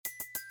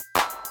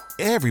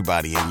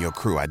Everybody in your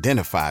crew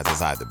identifies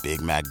as either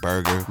Big Mac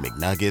Burger,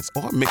 McNuggets,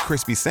 or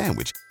McCrispy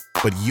Sandwich.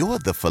 But you're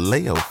the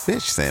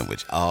Filet-O-Fish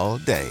Sandwich all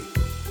day.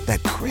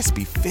 That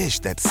crispy fish,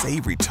 that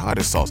savory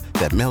tartar sauce,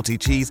 that melty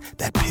cheese,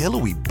 that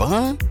pillowy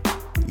bun.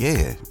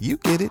 Yeah, you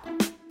get it.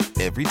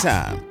 Every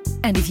time.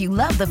 And if you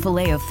love the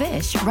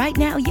Filet-O-Fish, right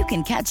now you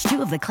can catch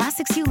two of the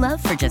classics you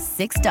love for just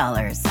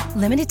 $6.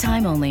 Limited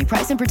time only.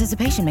 Price and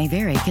participation may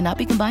vary. Cannot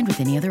be combined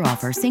with any other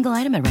offer. Single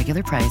item at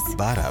regular price.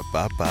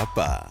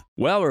 Ba-da-ba-ba-ba.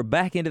 Well, we're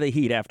back into the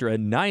heat after a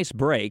nice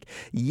break.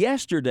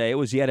 Yesterday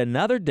was yet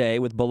another day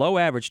with below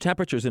average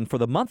temperatures, and for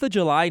the month of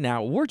July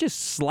now, we're just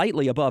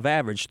slightly above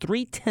average,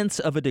 0.3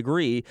 of a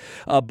degree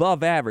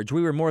above average.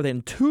 We were more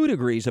than 2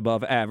 degrees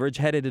above average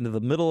headed into the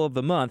middle of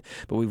the month,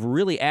 but we've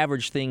really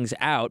averaged things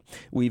out.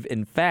 We've,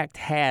 in fact,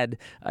 had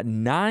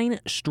 9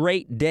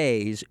 straight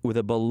days with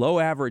a below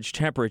average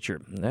temperature.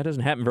 That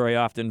doesn't happen very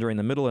often during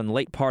the middle and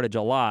late part of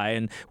July,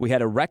 and we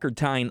had a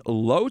record-tying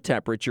low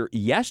temperature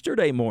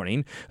yesterday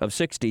morning of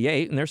 68.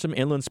 And there's some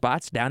inland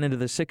spots down into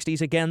the 60s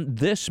again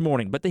this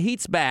morning. But the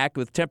heat's back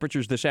with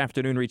temperatures this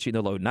afternoon reaching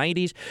the low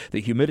 90s. The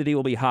humidity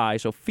will be high,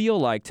 so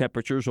feel-like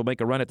temperatures will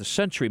make a run at the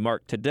century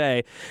mark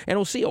today. And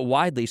we'll see a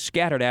widely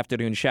scattered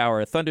afternoon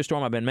shower. A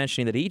thunderstorm, I've been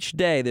mentioning that each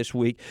day this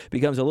week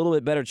becomes a little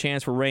bit better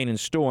chance for rain and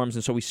storms.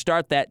 And so we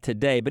start that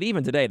today. But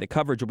even today, the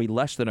coverage will be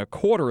less than a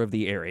quarter of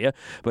the area.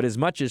 But as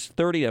much as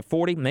 30 to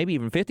 40, maybe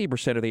even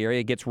 50% of the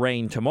area gets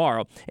rain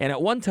tomorrow. And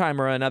at one time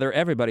or another,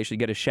 everybody should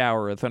get a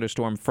shower or a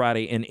thunderstorm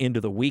Friday and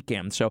into the weekend.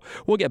 So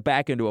we'll get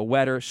back into a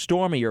wetter,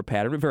 stormier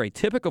pattern, very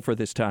typical for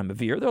this time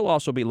of year. There'll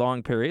also be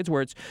long periods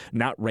where it's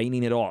not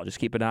raining at all. Just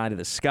keep an eye to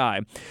the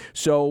sky.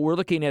 So we're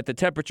looking at the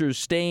temperatures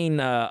staying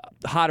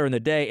hotter in the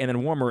day and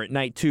then warmer at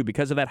night, too,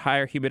 because of that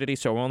higher humidity.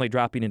 So we're only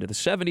dropping into the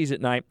 70s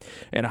at night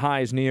and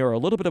highs near a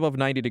little bit above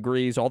 90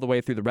 degrees all the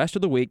way through the rest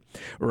of the week,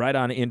 right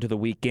on into the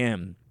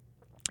weekend.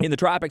 In the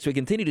tropics, we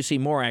continue to see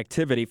more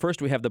activity.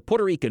 First, we have the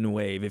Puerto Rican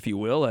wave, if you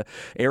will, an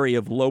area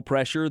of low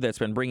pressure that's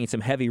been bringing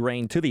some heavy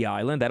rain to the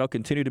island. That'll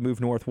continue to move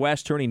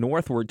northwest, turning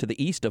northward to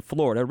the east of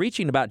Florida,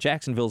 reaching about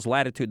Jacksonville's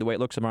latitude the way it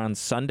looks around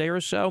Sunday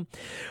or so,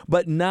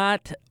 but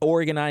not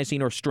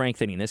organizing or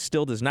strengthening. This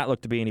still does not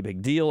look to be any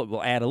big deal. It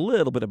will add a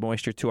little bit of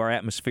moisture to our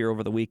atmosphere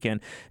over the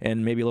weekend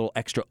and maybe a little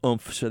extra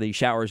oomph to the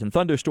showers and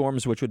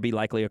thunderstorms, which would be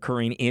likely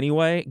occurring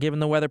anyway, given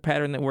the weather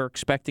pattern that we're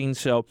expecting.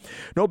 So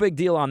no big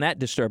deal on that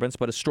disturbance,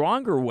 but a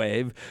stronger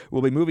wave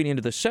will be moving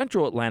into the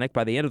central Atlantic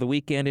by the end of the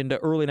weekend into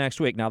early next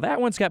week. Now,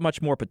 that one's got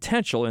much more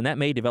potential, and that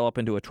may develop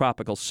into a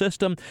tropical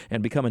system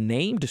and become a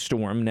named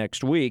storm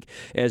next week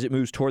as it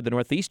moves toward the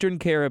northeastern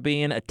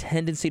Caribbean, a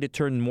tendency to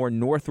turn more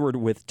northward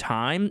with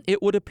time,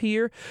 it would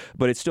appear,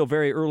 but it's still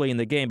very early in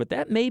the game. But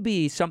that may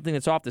be something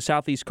that's off the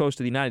southeast coast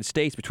of the United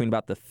States between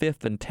about the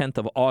 5th and 10th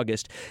of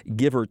August,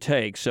 give or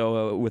take,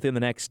 so within the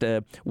next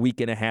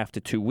week and a half to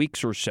 2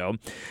 weeks or so.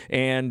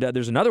 And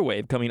there's another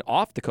wave coming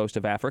off the coast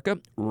of Africa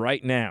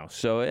right now.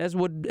 So as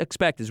would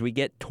expect, as we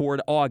get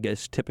toward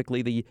August,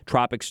 typically the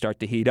tropics start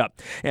to heat up.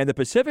 And the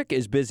Pacific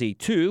is busy,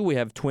 too. We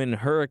have twin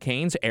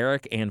hurricanes,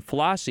 Eric and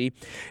Flossie.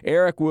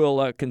 Eric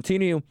will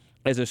continue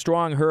as a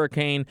strong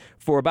hurricane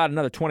for about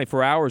another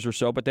 24 hours or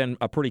so, but then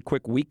a pretty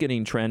quick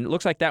weakening trend. It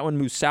looks like that one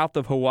moves south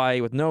of Hawaii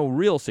with no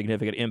real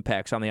significant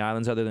impacts on the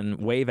islands other than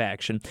wave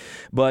action.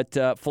 But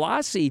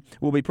Flossie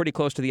will be pretty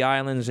close to the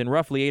islands in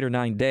roughly 8 or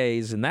 9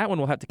 days, and that one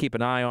we'll have to keep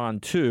an eye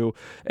on, too,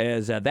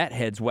 as that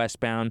heads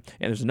westbound.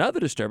 And there's another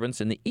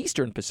disturbance in the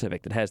eastern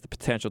Pacific that has the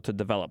potential to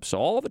develop. So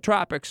all the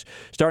tropics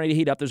starting to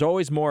heat up. There's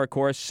always more, of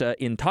course,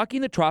 in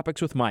Talking the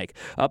Tropics with Mike,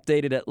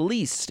 updated at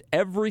least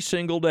every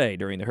single day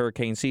during the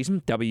hurricane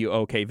season.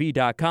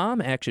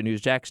 WOKV.com,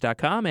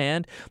 ActionNewsJax.com,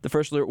 and the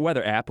First Alert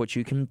Weather app, which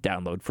you can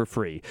download for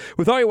free.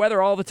 With all your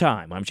weather all the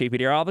time, I'm Chief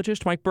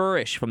Meteorologist Mike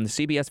Burrish from the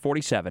CBS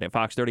 47 at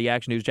Fox 30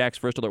 Action News Jax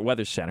First Alert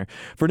Weather Center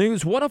for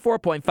News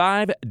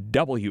 104.5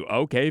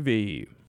 WOKV.